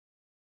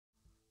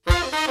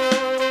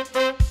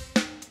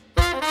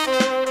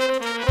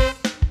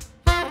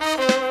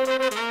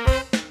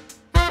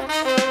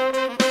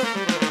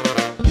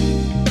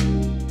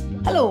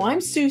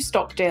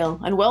Stockdale,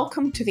 and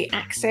welcome to the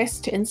Access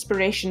to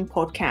Inspiration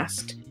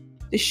podcast,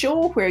 the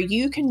show where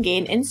you can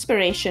gain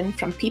inspiration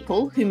from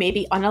people who may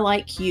be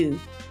unlike you.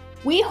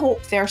 We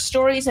hope their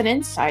stories and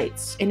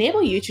insights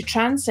enable you to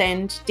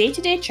transcend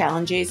day-to-day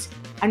challenges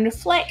and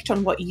reflect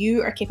on what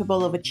you are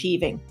capable of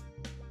achieving.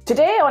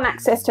 Today on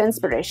Access to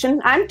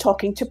Inspiration, I'm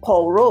talking to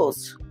Paul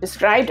Rose,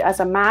 described as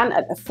a man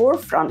at the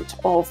forefront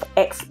of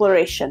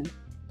exploration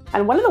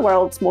and one of the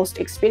world's most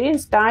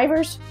experienced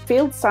divers,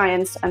 field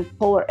science and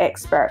polar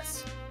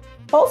experts.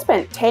 Paul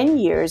spent 10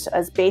 years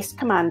as base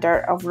commander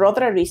of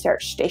Rothera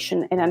Research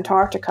Station in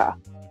Antarctica.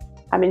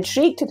 I'm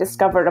intrigued to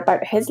discover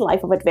about his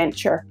life of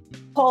adventure.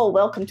 Paul,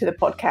 welcome to the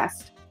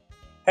podcast.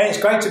 Hey,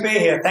 it's great to be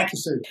here. Thank you,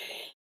 Sue.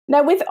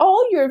 Now, with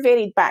all your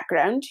varied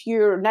background,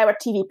 you're now a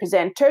TV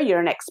presenter, you're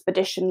an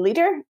expedition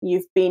leader,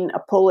 you've been a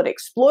polar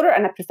explorer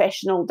and a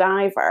professional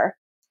diver.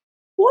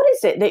 What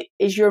is it that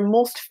is your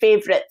most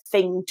favourite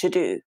thing to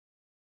do?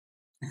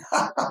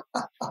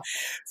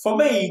 For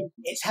me,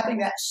 it's having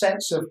that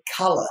sense of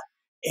colour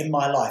in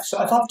my life.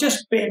 So if I've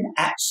just been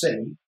at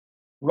sea,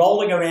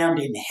 rolling around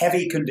in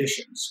heavy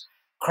conditions,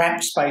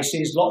 cramped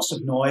spaces, lots of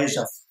noise,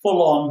 a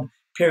full-on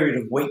period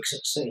of weeks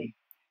at sea,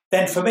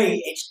 then for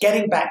me, it's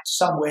getting back to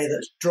somewhere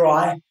that's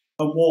dry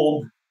and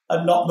warm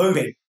and not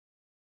moving.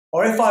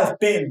 Or if I've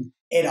been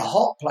in a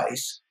hot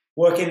place,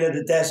 working in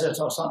a desert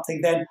or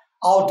something, then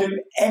I'll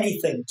do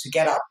anything to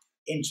get up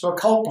into a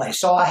cold place.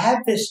 So I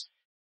have this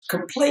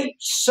complete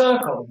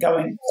circle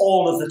going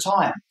all of the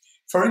time.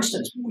 For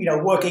instance,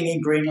 working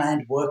in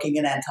Greenland, working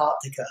in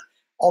Antarctica,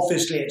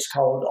 obviously it's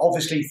cold.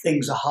 Obviously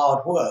things are hard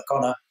work.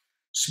 On a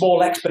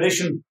small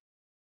expedition,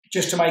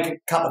 just to make a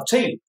cup of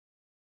tea,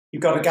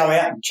 you've got to go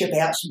out and chip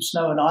out some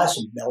snow and ice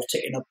and melt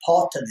it in a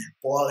pot and then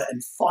boil it.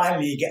 And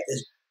finally you get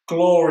this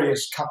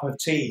glorious cup of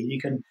tea and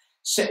you can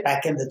sit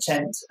back in the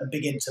tent and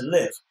begin to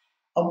live.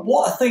 And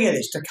what a thing it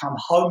is to come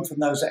home from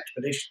those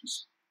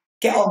expeditions,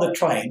 get on the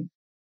train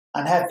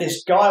and have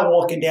this guy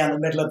walking down the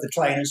middle of the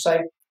train and say,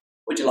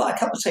 "Would you like a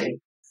cup of tea?"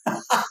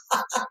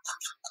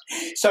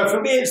 So for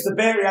me, it's the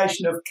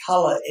variation of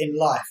colour in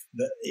life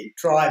that it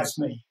drives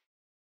me.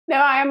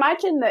 Now, I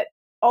imagine that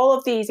all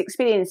of these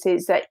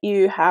experiences that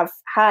you have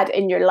had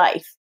in your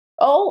life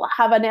all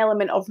have an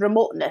element of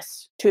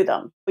remoteness to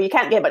them. You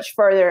can't get much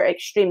further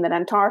extreme than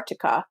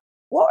Antarctica.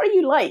 What are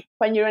you like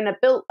when you're in a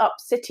built-up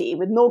city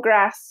with no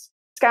grass,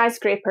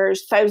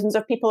 skyscrapers, thousands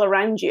of people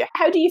around you?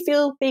 How do you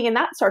feel being in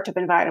that sort of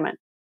environment?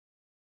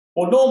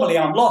 Well, normally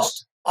I'm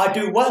lost. I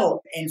do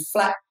well in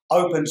flat,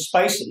 open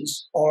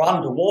spaces or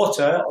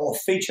underwater or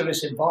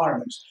featureless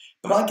environments,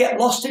 but I get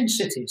lost in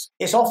cities.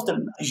 It's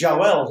often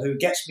Joel who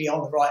gets me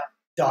on the right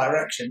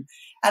direction.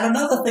 And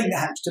another thing that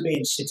happens to me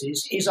in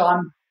cities is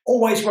I'm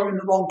always wearing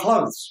the wrong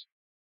clothes.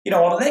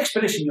 On an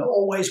expedition, you're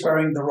always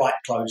wearing the right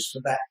clothes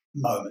for that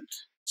moment.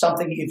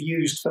 Something you've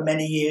used for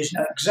many years, you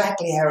know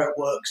exactly how it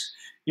works.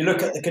 You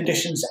look at the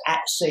conditions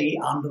at sea,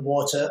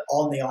 underwater,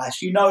 on the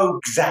ice, you know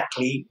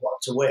exactly what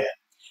to wear.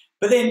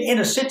 But then in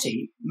a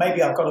city,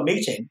 maybe I've got a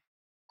meeting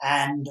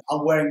and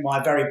I'm wearing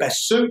my very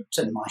best suit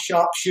and my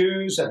sharp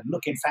shoes and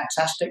looking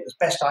fantastic as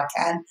best I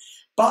can.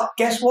 But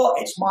guess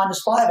what? It's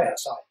 -5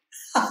 outside.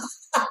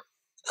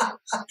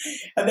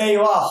 And there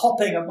you are,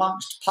 hopping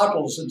amongst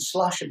puddles and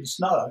slush and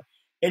snow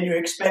in your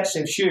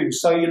expensive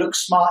shoes. So you look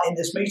smart in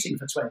this meeting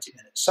for 20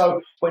 minutes. So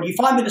when you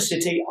find me in a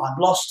city, I'm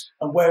lost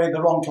and wearing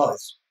the wrong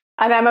clothes.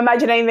 And I'm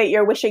imagining that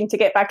you're wishing to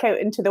get back out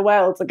into the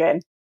wilds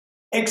again.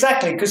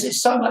 Exactly, because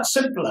it's so much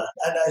simpler.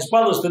 And as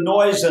well as the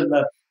noise and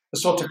the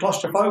sort of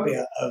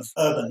claustrophobia of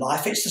urban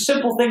life, it's the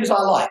simple things I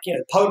like.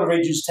 Polar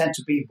regions tend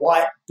to be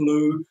white,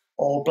 blue,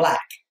 or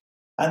black.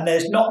 And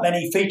there's not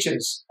many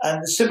features.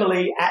 And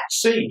similarly at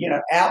sea,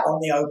 out on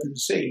the open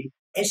sea,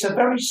 it's a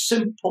very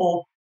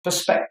simple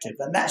perspective.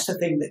 And that's the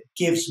thing that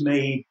gives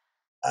me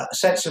a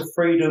sense of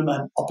freedom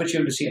and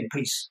opportunity and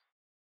peace.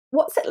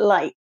 What's it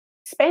like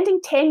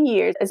spending 10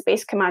 years as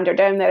base commander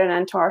down there in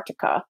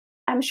Antarctica?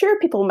 I'm sure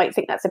people might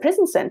think that's a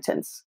prison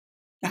sentence.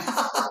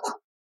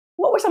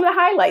 What were some of the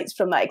highlights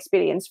from that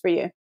experience for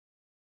you?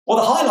 Well,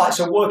 the highlights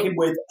are working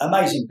with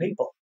amazing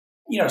people.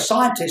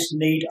 Scientists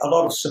need a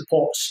lot of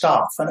support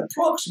staff, and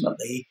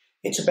approximately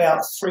it's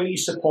about 3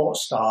 support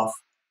staff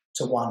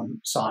to 1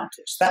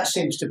 scientist. That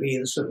seems to be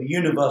the sort of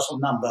universal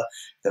number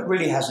that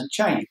really hasn't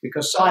changed,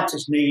 because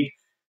scientists need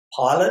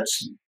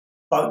pilots,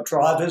 boat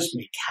drivers,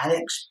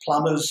 mechanics,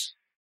 plumbers,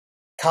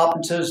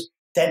 carpenters,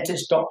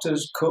 dentists,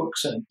 doctors,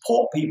 cooks, and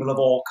port people of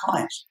all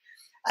kinds.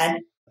 And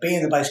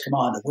being the base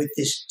commander with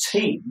this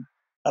team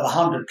of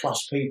 100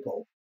 plus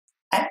people,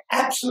 and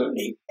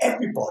absolutely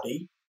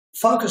everybody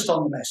focused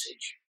on the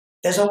message.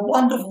 There's a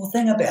wonderful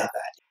thing about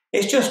that.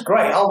 It's just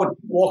great. I would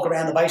walk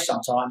around the base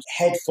sometimes,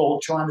 head full,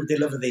 trying to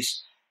deliver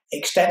this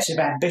extensive,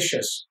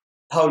 ambitious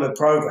polar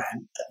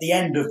program at the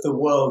end of the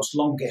world's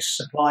longest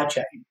supply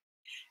chain,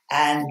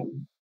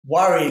 and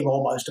worrying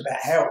almost about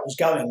how it was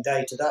going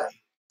day to day.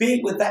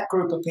 Being with that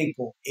group of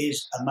people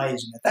is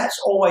amazing. That's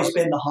always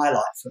been the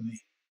highlight for me.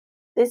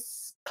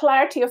 This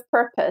clarity of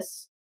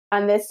purpose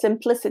and the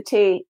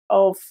simplicity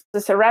of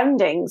the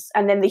surroundings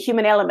and then the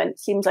human element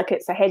seems like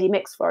it's a heady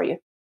mix for you.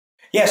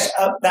 Yes,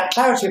 that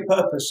clarity of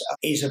purpose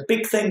is a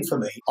big thing for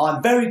me.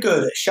 I'm very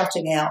good at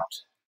shutting out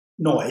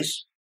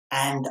noise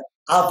and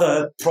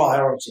other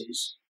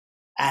priorities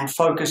and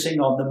focusing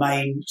on the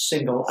main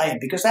single aim,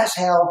 because that's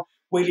how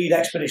we lead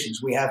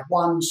expeditions. We have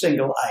one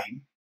single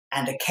aim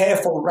and a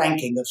careful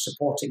ranking of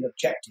supporting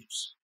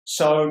objectives.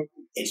 So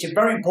it's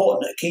very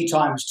important at key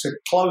times to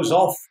close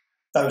off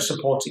those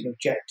supporting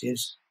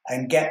objectives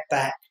and get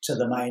back to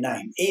the main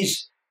aim.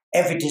 Is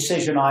every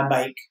decision I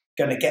make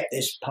going to get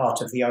this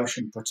part of the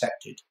ocean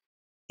protected?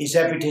 Is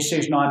every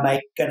decision I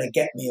make going to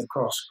get me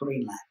across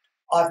Greenland?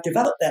 I've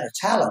developed then a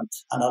talent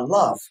and a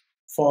love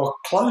for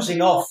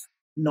closing off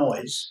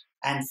noise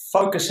and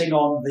focusing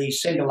on the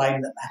single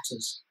aim that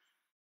matters.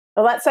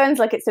 Well, that sounds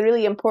like it's a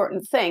really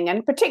important thing.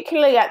 And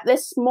particularly at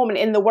this moment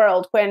in the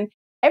world when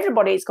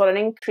everybody's got an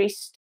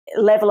increased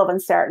level of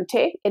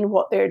uncertainty in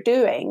what they're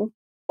doing,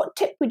 what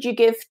tip would you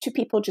give to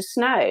people just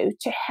now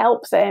to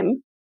help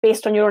them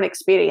based on your own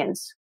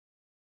experience?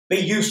 Be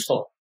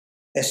useful.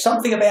 There's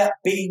something about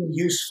being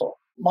useful.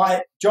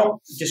 My job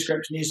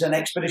description is an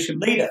expedition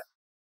leader.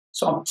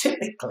 So I'm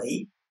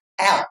typically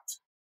out.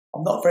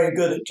 I'm not very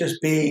good at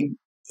just being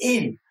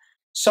in.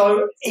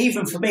 So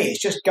even for me,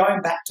 it's just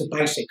going back to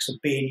basics of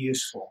being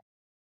useful.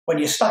 When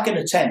you're stuck in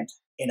a tent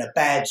in a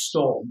bad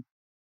storm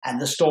and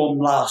the storm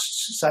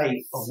lasts,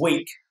 say, a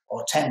week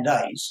or 10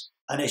 days,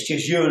 and it's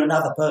just you and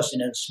another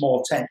person in a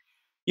small tent,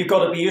 you've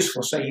got to be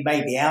useful. So you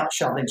may be out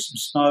shoveling some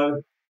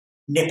snow,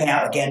 nip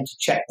out again to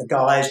check the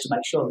guys to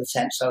make sure the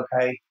tent's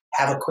okay,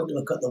 have a quick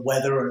look at the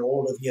weather and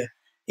all of your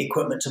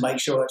equipment to make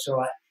sure it's all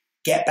right,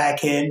 get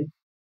back in,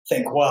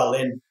 think, well,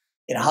 in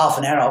half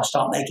an hour I'll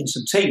start making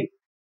some tea,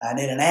 and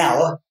in an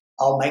hour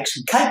I'll make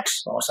some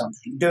cakes or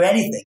something, do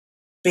anything.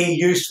 Be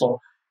useful,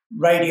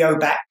 radio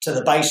back to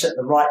the base at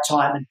the right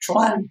time and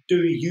try and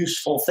do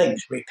useful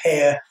things,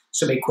 repair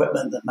some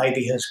equipment that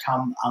maybe has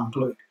come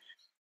unglued.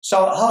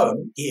 So at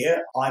home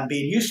here, I'm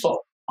being useful.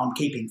 I'm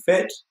keeping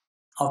fit.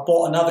 I've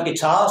bought another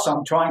guitar, so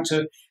I'm trying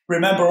to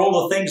remember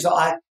all the things that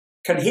I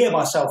can hear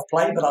myself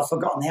play, but I've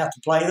forgotten how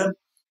to play them.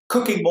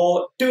 Cooking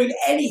more, doing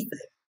anything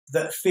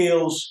that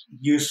feels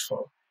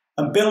useful,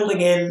 and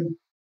building in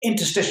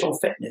interstitial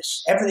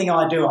fitness. Everything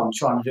I do, I'm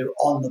trying to do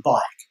on the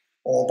bike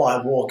or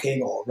by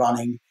walking or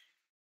running.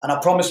 And I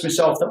promised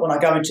myself that when I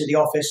go into the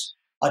office,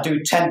 I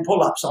do 10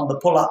 pull-ups on the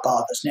pull-up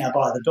bar that's now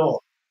by the door.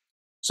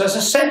 So there's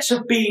a sense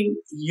of being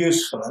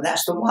useful, and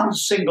that's the one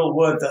single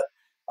word that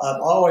I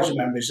always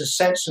remember is a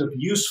sense of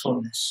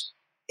usefulness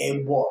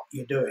in what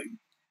you're doing.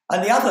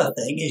 And the other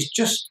thing is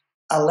just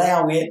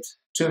allowing it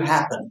to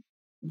happen.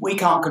 We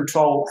can't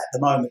control at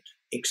the moment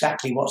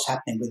exactly what's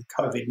happening with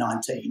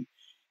COVID-19,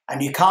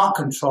 and you can't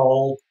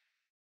control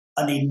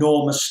an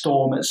enormous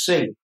storm at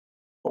sea.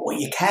 But what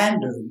you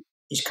can do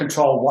is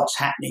control what's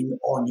happening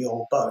on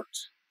your boat.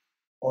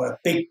 Or a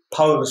big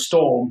polar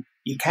storm,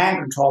 you can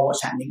control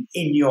what's happening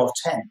in your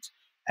tent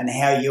and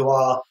how you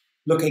are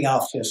looking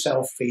after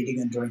yourself, feeding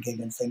and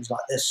drinking and things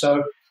like this.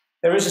 So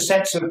there is a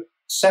sense of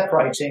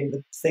separating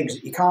the things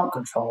that you can't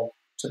control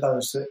to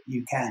those that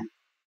you can.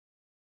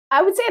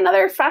 I would say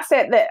another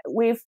facet that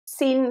we've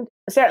seen,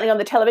 certainly on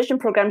the television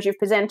programs you've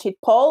presented,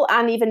 Paul,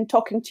 and even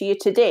talking to you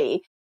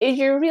today, is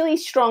your really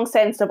strong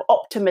sense of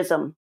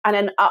optimism and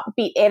an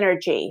upbeat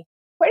energy.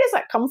 Where does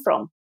that come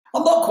from?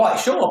 I'm not quite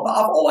sure, but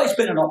I've always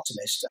been an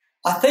optimist.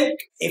 I think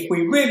if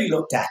we really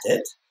looked at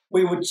it,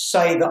 we would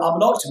say that I'm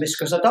an optimist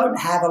because I don't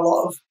have a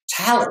lot of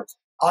talent.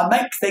 I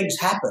make things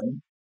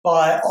happen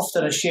by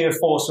often a sheer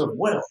force of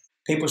will.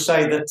 People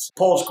say that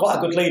Paul's quite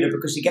a good leader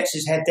because he gets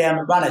his head down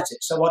and run at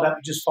it, so why don't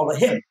we just follow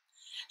him?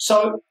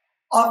 So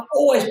I've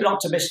always been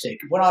optimistic.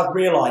 When I've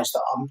realised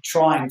that I'm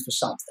trying for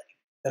something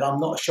that I'm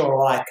not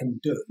sure I can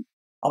do,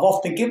 I've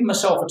often given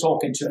myself a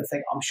talking to and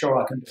think I'm sure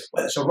I can do it.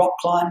 Whether it's a rock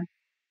climb,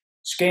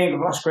 skiing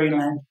across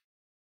Greenland,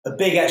 a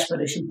big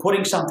expedition,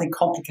 putting something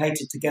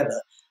complicated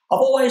together, I've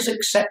always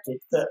accepted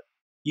that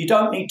you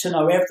don't need to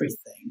know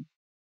everything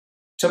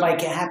to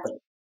make it happen.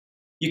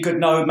 You could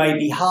know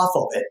maybe half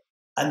of it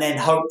and then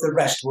hope the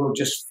rest will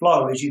just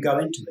flow as you go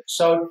into it.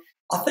 So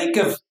I think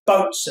of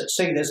boats at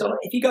sea.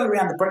 If you go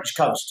around the British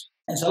coast,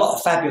 there's a lot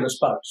of fabulous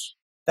boats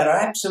that are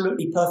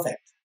absolutely perfect.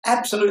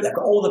 Absolutely. They've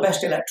got all the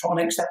best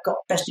electronics. They've got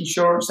best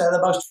insurance. They're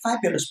the most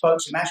fabulous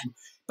boats imaginable.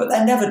 But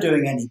they're never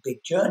doing any big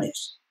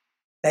journeys.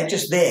 They're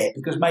just there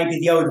because maybe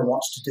the owner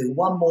wants to do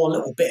one more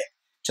little bit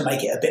to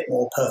make it a bit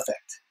more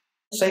perfect.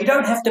 So you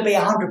don't have to be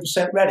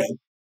 100% ready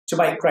to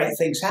make great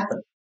things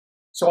happen.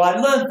 So I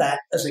learned that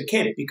as a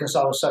kid because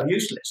I was so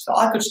useless, that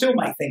I could still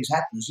make things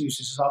happen as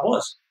useless as I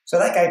was. So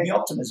that gave me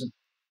optimism.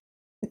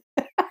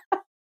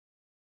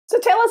 So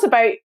tell us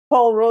about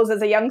Paul Rose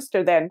as a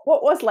youngster then.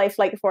 What was life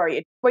like for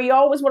you? Were you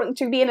always wanting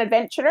to be an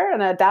adventurer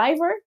and a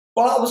diver?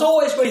 Well, I was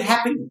always really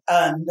happy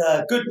and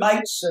good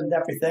mates and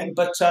everything,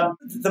 but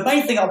the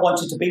main thing I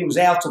wanted to be was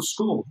out of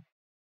school.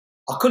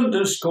 I couldn't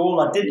do school,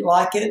 I didn't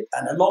like it,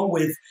 and along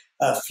with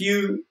a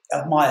few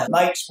of my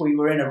mates, we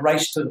were in a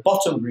race to the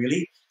bottom,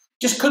 really.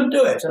 Just couldn't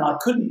do it, and I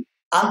couldn't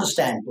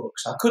understand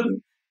books. I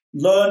couldn't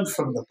learn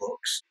from the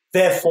books.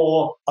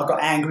 Therefore, I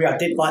got angry, I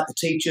didn't like the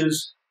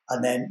teachers,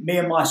 And then me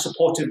and my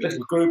supportive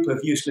little group of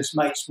useless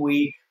mates,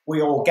 we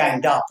all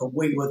ganged up and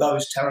we were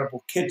those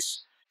terrible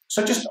kids.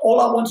 So just all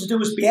I wanted to do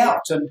was be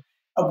out. And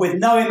with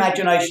no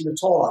imagination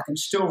at all, I can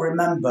still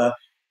remember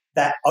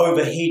that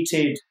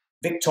overheated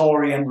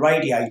Victorian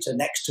radiator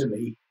next to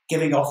me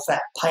giving off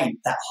that paint,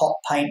 that hot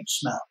paint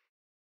smell.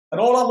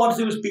 And all I wanted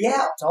to do was be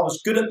out. I was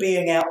good at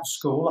being out of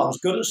school. I was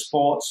good at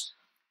sports,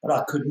 but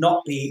I could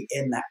not be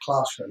in that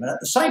classroom. And at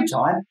the same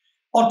time,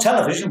 on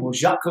television was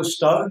Jacques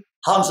Cousteau,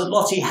 Hans and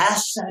Lottie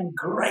Haas, and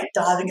great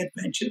diving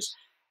adventures.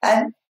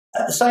 And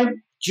at the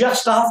same,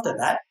 just after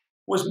that,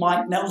 was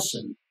Mike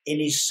Nelson in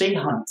his Sea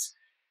Hunt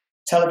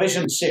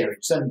television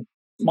series. And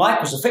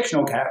Mike was a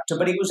fictional character,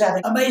 but he was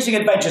having amazing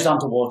adventures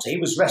underwater. He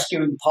was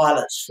rescuing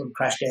pilots from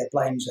crashed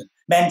airplanes and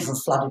men from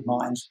flooded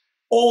mines.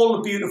 All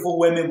the beautiful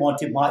women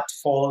wanted Mike to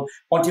fall,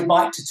 wanted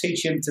Mike to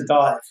teach him to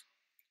dive.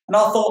 And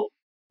I thought,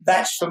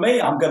 that's for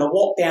me. I'm going to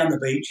walk down the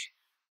beach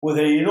with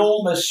an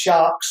enormous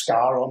shark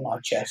scar on my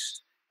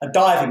chest, a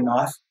diving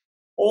knife.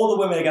 All the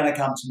women are going to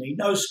come to me,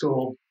 no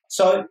school.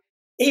 So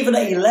even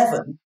at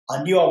 11,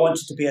 I knew I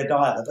wanted to be a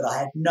diver, but I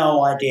had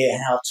no idea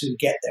how to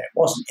get there. It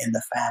wasn't in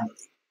the family.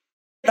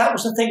 That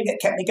was the thing that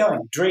kept me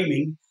going,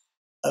 dreaming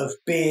of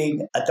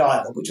being a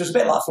diver, which was a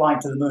bit like flying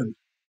to the moon.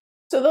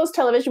 So those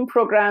television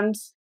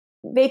programs,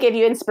 they gave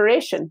you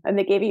inspiration and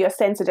they gave you a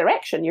sense of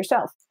direction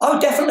yourself. Oh,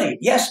 definitely.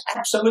 Yes,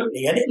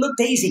 absolutely. And it looked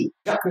easy.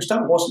 Jacques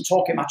Cousteau wasn't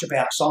talking much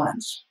about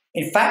science.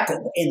 In fact,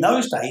 in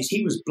those days,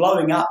 he was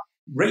blowing up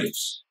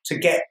reefs to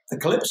get the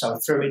Calypso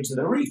through into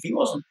the reef. He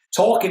wasn't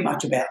talking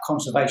much about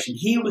conservation.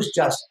 He was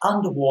just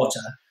underwater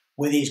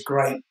with his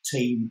great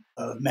team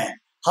of men.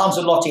 Hans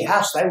and Lottie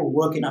Haas, they were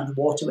working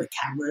underwater with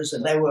cameras,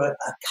 and they were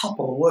a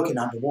couple working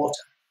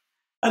underwater.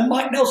 And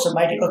Mike Nelson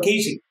made it look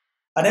easy.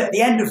 And at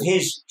the end of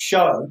his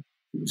show,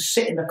 he would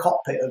sit in the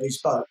cockpit of his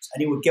boat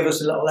and he would give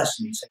us a little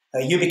lesson. He'd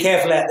say, you be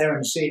careful out there in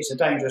the sea, it's a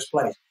dangerous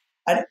place.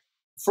 And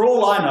for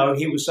all I know,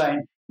 he was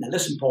saying, now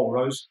listen, Paul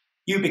Rose,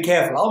 you be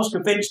careful. I was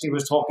convinced he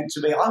was talking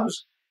to me. I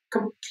was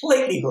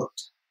completely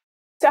hooked.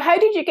 So how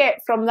did you get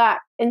from that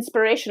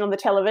inspiration on the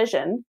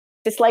television,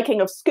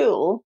 disliking of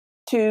school,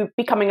 to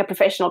becoming a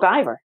professional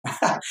diver?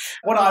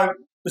 When I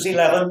was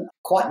 11,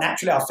 quite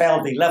naturally, I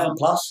failed the 11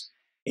 plus.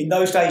 In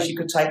those days, you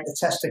could take the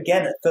test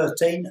again at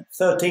 13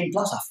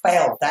 plus. I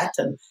failed that,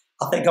 and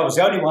I think I was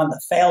the only one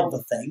that failed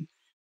the thing,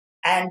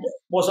 and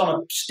was on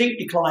a steep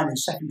decline in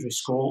secondary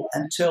school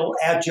until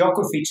our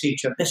geography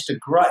teacher, Mr.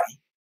 Gray,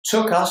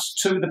 took us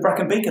to the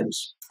Brecon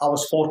Beacons. I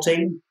was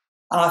 14,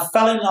 and I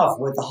fell in love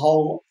with the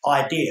whole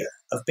idea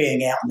of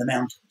being out in the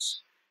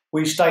mountains.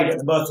 We stayed at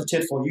the Merthyr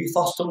Tydfil Youth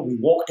Hostel. We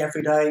walked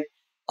every day.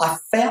 I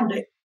found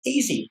it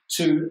easy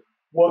to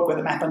work with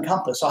a map and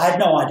compass. I had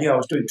no idea I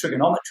was doing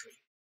trigonometry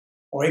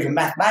or even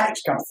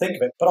mathematics, come to think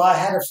of it, but I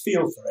had a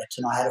feel for it,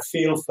 and I had a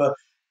feel for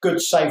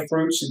good, safe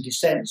routes and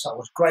descents. I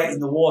was great in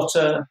the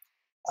water.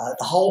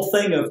 The whole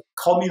thing of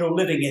communal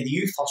living in the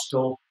youth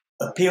hostel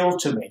appealed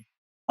to me.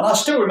 And I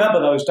still remember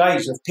those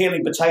days of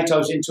peeling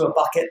potatoes into a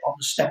bucket on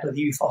the step of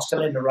the youth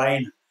hostel in the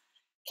rain,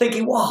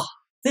 thinking, wow,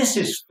 this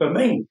is for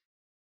me.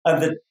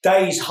 And the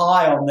days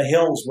high on the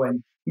hills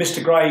when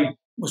Mr. Gray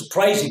was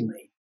praising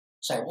me,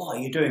 saying, wow,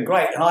 you're doing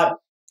great. And I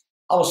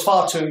was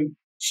far too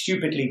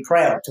stupidly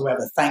proud to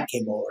ever thank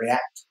him or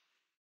react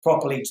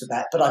properly to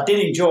that. But I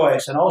did enjoy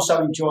it, and I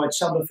also enjoyed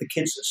some of the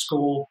kids at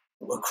school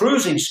that were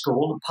cruising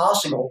school and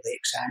passing all the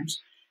exams.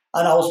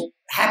 And I was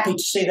happy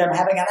to see them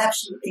having an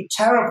absolutely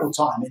terrible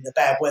time in the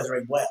bad weather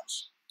in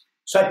Wales.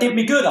 So it did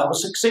me good. I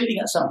was succeeding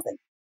at something.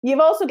 You've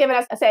also given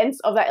us a sense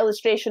of that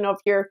illustration of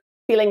your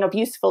feeling of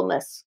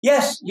usefulness.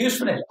 Yes,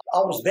 usefulness. I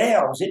was there.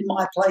 I was in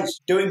my place,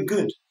 doing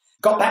good.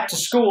 Got back to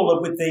school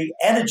with the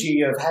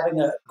energy of having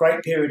a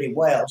great period in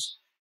Wales.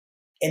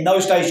 In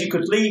those days, you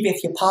could leave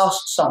if you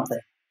passed something.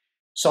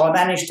 So I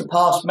managed to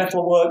pass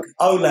metalwork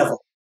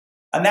O-level.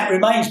 And that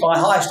remains my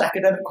highest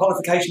academic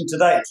qualification to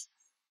date.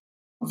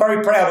 I'm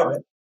very proud of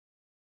it.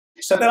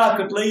 So then I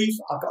could leave.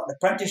 I got an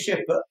apprenticeship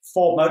at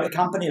Ford Motor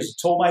Company as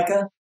a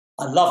toolmaker.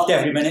 I loved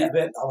every minute of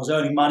it. I was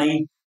earning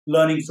money,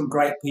 learning from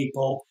great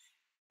people.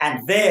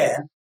 And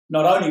there,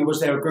 not only was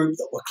there a group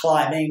that were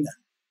climbing and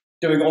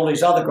doing all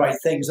these other great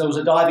things, there was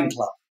a diving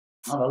club.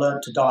 And I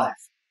learned to dive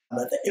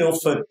at the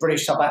Ilford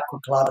British Sub-Aqua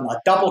Club. And I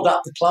doubled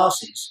up the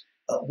classes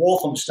at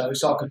Walthamstow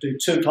so I could do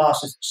 2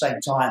 classes at the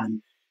same time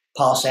and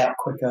pass out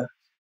quicker.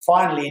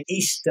 Finally, in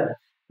Easter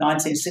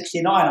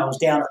 1969, I was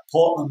down at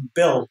Portland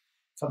Bill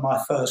for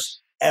my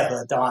first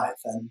ever dive.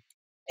 And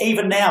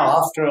even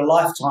now, after a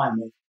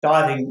lifetime of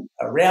diving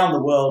around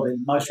the world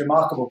in most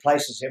remarkable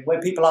places, when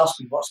people ask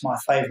me what's my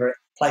favourite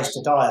place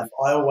to dive,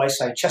 I always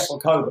say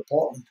Chesil Cove at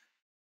Portland.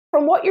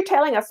 From what you're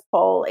telling us,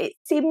 Paul, it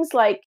seems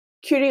like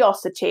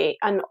curiosity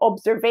and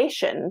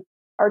observation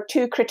are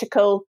 2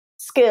 critical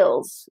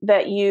skills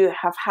that you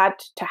have had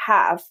to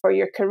have for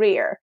your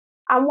career.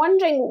 I'm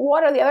wondering,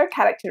 what are the other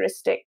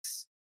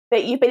characteristics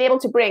that you've been able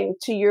to bring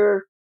to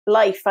your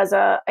life as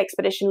an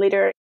expedition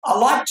leader? I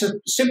like to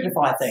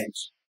simplify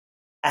things.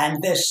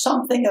 And there's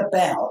something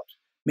about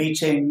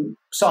meeting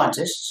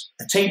scientists,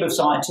 a team of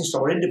scientists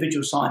or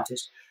individual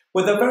scientists,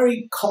 with a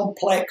very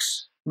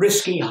complex,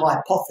 risky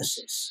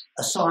hypothesis,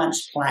 a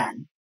science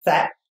plan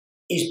that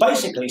is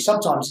basically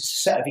sometimes it's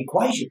a set of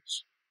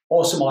equations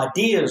or some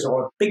ideas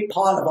or a big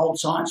pile of old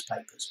science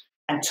papers,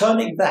 and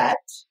turning that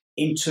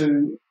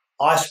into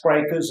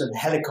icebreakers and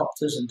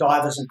helicopters and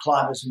divers and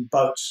climbers and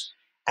boats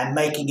and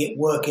making it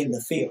work in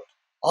the field.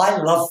 I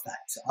love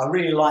that. I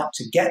really like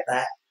to get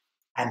that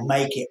and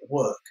make it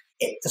work.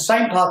 The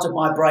same part of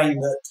my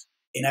brain that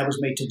enables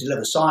me to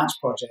deliver science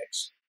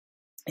projects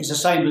is the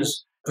same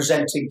as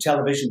presenting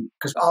television,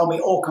 because I'll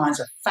meet all kinds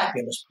of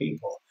fabulous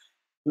people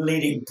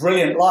leading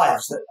brilliant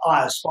lives that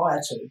I aspire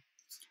to.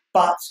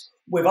 But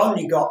we've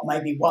only got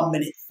maybe 1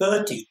 minute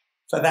 30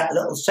 for that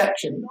little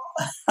section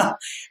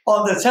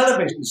on the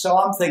television. So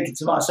I'm thinking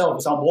to myself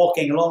as I'm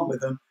walking along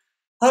with them,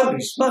 holy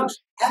smokes,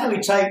 how do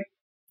we take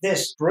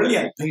this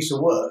brilliant piece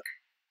of work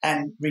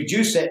and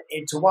reduce it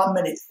into 1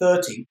 minute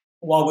 30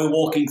 while we're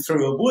walking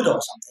through a wood or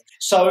something?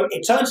 So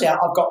it turns out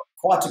I've got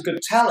quite a good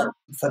talent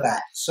for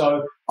that.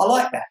 So I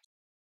like that.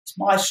 It's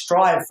my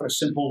strive for a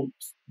simple,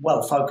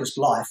 well-focused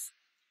life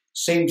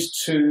seems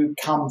to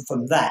come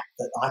from that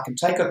I can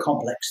take a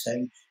complex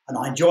thing and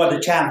I enjoy the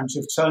challenge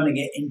of turning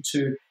it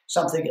into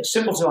something that's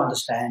simple to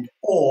understand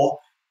or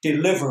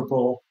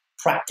deliverable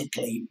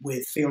practically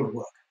with field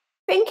work.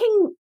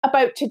 Thinking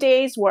about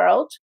today's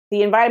world,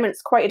 the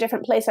environment's quite a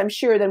different place, I'm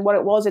sure, than what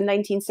it was in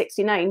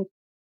 1969.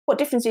 What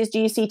differences do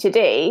you see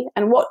today,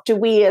 and what do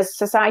we as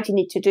society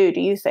need to do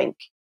you think,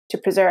 to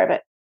preserve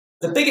it?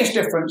 The biggest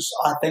difference,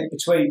 I think,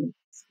 between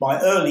my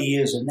early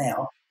years and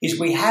now is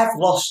we have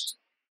lost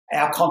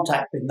our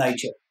contact with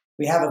nature.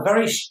 We have a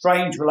very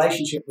strange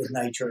relationship with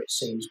nature, it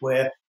seems,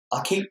 where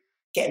I keep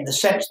getting the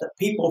sense that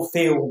people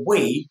feel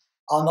we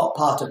are not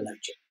part of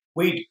nature.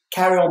 We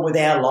carry on with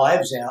our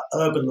lives, our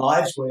urban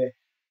lives, where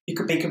you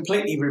could be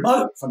completely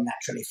remote from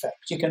natural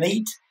effects. You can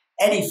eat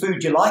any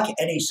food you like at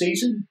any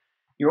season.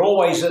 You're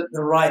always at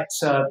the right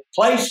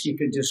place. You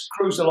can just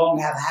cruise along,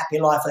 have a happy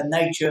life, and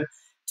nature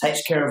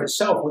takes care of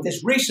itself. Well,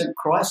 this recent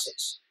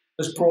crisis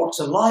has brought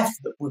to life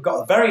that we've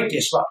got a very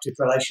disruptive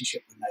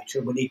relationship with nature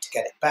and we need to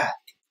get it back.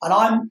 And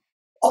I'm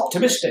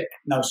optimistic,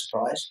 no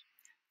surprise,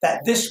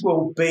 that this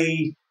will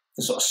be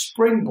the sort of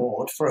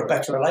springboard for a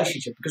better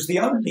relationship, because the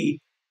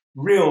only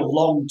real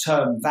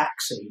long-term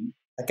vaccine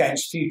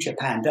against future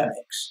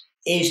pandemics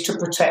is to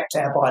protect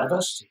our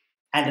biodiversity.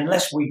 And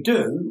unless we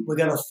do, we're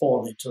going to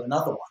fall into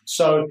another one.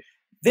 So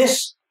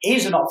this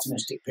is an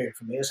optimistic period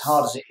for me, as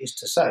hard as it is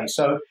to say.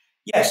 So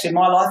yes, in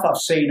my life, I've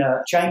seen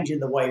a change in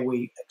the way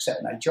we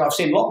accept nature. I've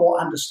seen a lot more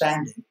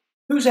understanding.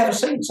 Who's ever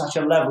seen such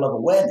a level of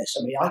awareness?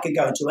 I mean, I could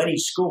go into any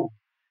school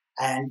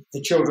and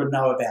the children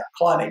know about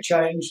climate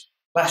change,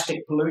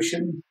 plastic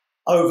pollution,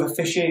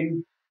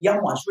 overfishing.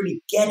 Young ones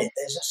really get it.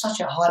 There's such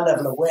a high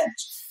level of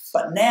awareness.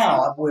 But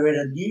now we're in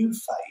a new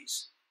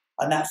phase,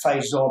 and that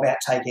phase is all about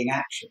taking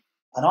action.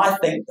 And I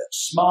think that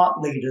smart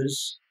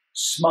leaders,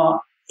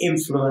 smart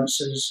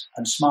influencers,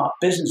 and smart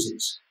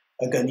businesses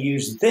are going to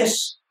use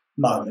this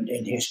moment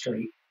in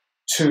history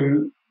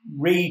to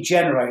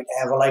regenerate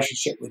our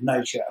relationship with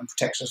nature and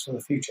protect us for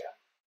the future.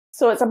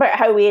 So it's about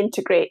how we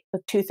integrate the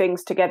two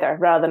things together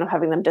rather than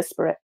having them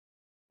disparate.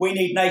 We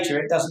need nature,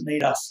 it doesn't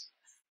need us.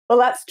 Well,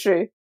 that's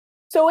true.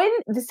 So in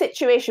the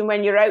situation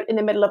when you're out in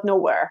the middle of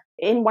nowhere,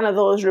 in one of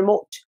those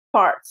remote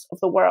parts of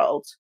the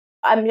world,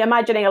 I'm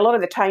imagining a lot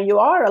of the time you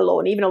are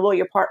alone, even although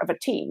you're part of a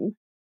team.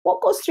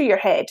 What goes through your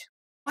head?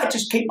 I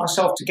just keep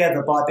myself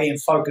together by being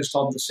focused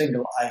on the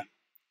single aim.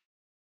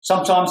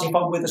 Sometimes if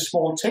I'm with a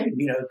small team,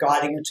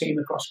 guiding a team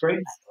across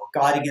Greenland or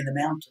guiding in the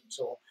mountains,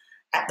 or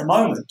at the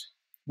moment,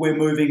 we're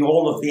moving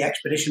all of the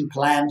expedition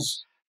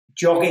plans,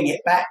 jogging it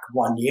back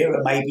 1 year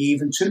or maybe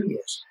even 2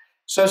 years.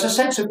 So it's a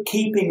sense of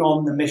keeping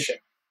on the mission,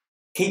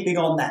 keeping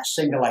on that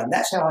single aim.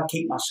 That's how I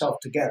keep myself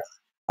together.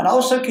 And I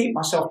also keep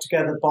myself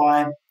together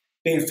by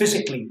being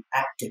physically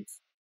active.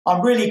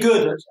 I'm really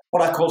good at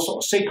what I call sort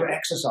of secret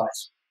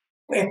exercise.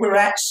 If we're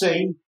at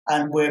sea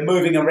and we're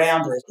moving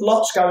around, there's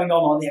lots going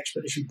on the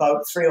expedition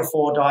boat, 3 or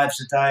 4 dives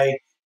a day.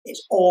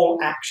 It's all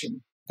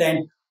action.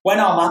 Then when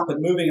I'm up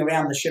and moving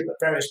around the ship at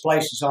various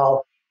places,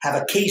 I'll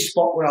have a key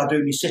spot where I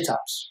do my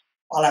sit-ups.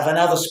 I'll have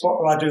another spot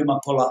where I do my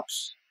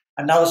pull-ups,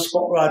 another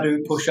spot where I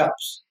do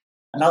push-ups,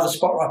 another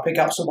spot where I pick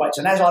up some weights.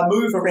 And as I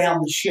move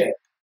around the ship,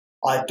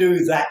 I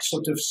do that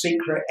sort of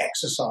secret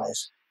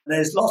exercise.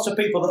 There's lots of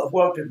people that have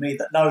worked with me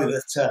that know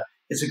that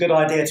it's a good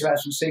idea to have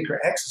some secret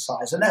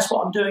exercise. And that's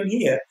what I'm doing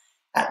here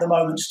at the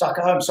moment, stuck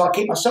at home. So I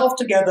keep myself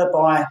together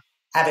by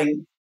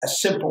having a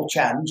simple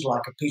challenge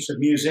like a piece of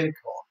music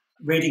or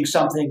reading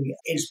something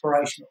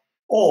inspirational,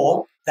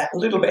 or that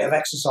little bit of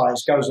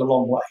exercise goes a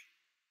long way.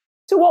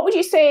 So what would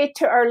you say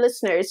to our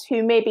listeners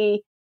who may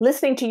be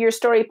listening to your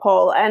story,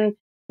 Paul, and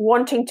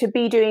wanting to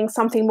be doing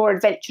something more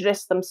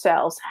adventurous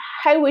themselves?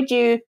 How would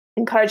you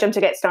encourage them to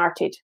get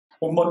started?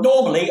 Well,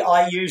 normally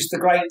I use the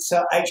great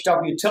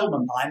H.W.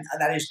 Tillman line,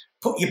 and that is,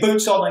 put your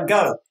boots on and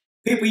go.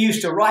 People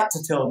used to write to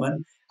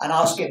Tillman and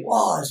ask him,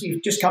 wow,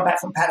 you've just come back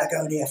from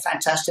Patagonia,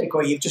 fantastic,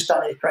 or you've just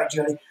done a great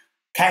journey.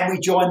 Can we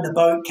join the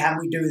boat? Can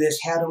we do this?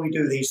 How do we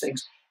do these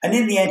things? And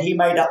in the end, he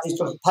made up these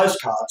little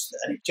postcards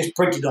and it just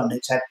printed on it.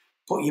 It said,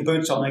 put your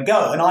boots on and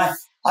go. And I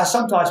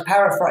sometimes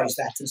paraphrase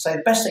that and say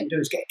the best thing to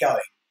do is get going.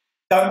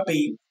 Don't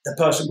be the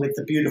person with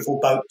the beautiful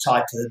boat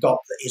tied to the dock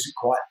that isn't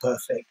quite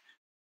perfect.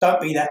 Don't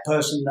be that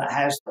person that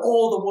has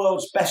all the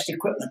world's best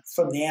equipment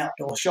from the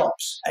outdoor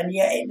shops, and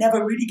yet it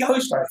never really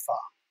goes very far.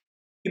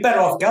 You're better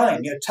off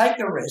going. Take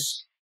the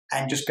risk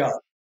and just go.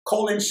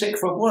 Call in sick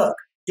from work.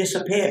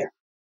 Disappear.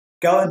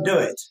 Go and do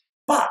it.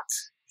 But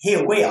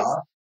here we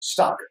are,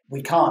 stuck.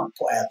 We can't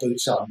put our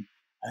boots on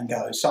and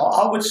go. So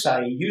I would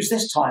say use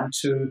this time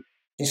to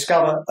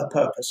discover a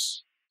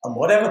purpose. And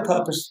whatever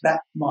purpose that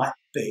might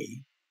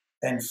be,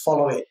 then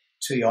follow it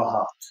to your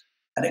heart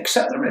and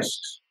accept the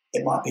risks.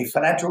 It might be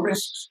financial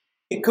risks.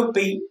 It could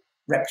be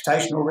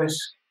reputational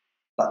risks.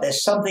 But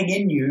there's something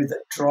in you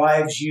that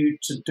drives you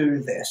to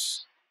do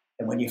this.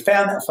 And when you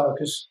found that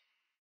focus,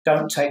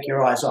 don't take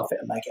your eyes off it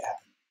and make it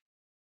happen.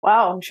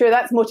 Wow, I'm sure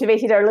that's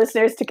motivated our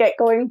listeners to get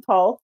going,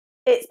 Paul.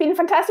 It's been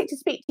fantastic to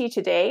speak to you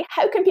today.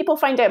 How can people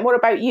find out more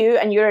about you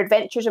and your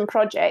adventures and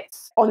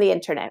projects on the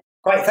internet?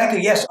 Great, thank you.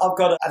 Yes, I've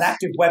got an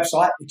active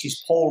website, which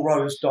is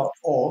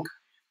paulrose.org.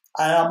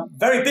 And I'm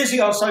very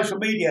busy on social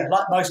media,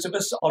 like most of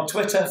us, on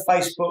Twitter,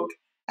 Facebook,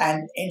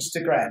 and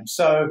Instagram.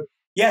 So,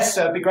 yes,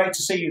 it'd be great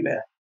to see you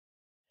there.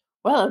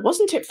 Well,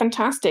 wasn't it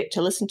fantastic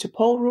to listen to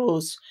Paul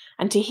Rose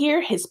and to hear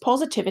his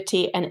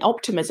positivity and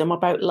optimism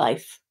about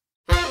life?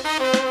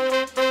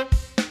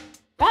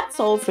 That's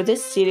all for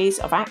this series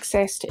of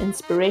Access to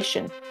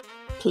Inspiration.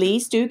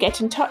 Please do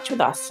get in touch with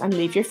us and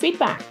leave your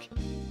feedback.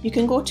 You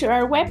can go to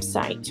our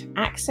website,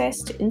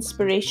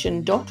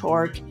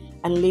 accesstoinspiration.org,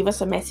 and leave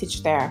us a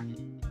message there.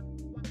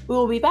 We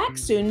will be back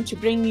soon to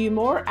bring you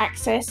more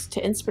Access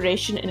to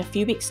Inspiration in a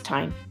few weeks'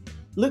 time.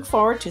 Look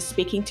forward to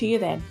speaking to you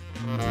then.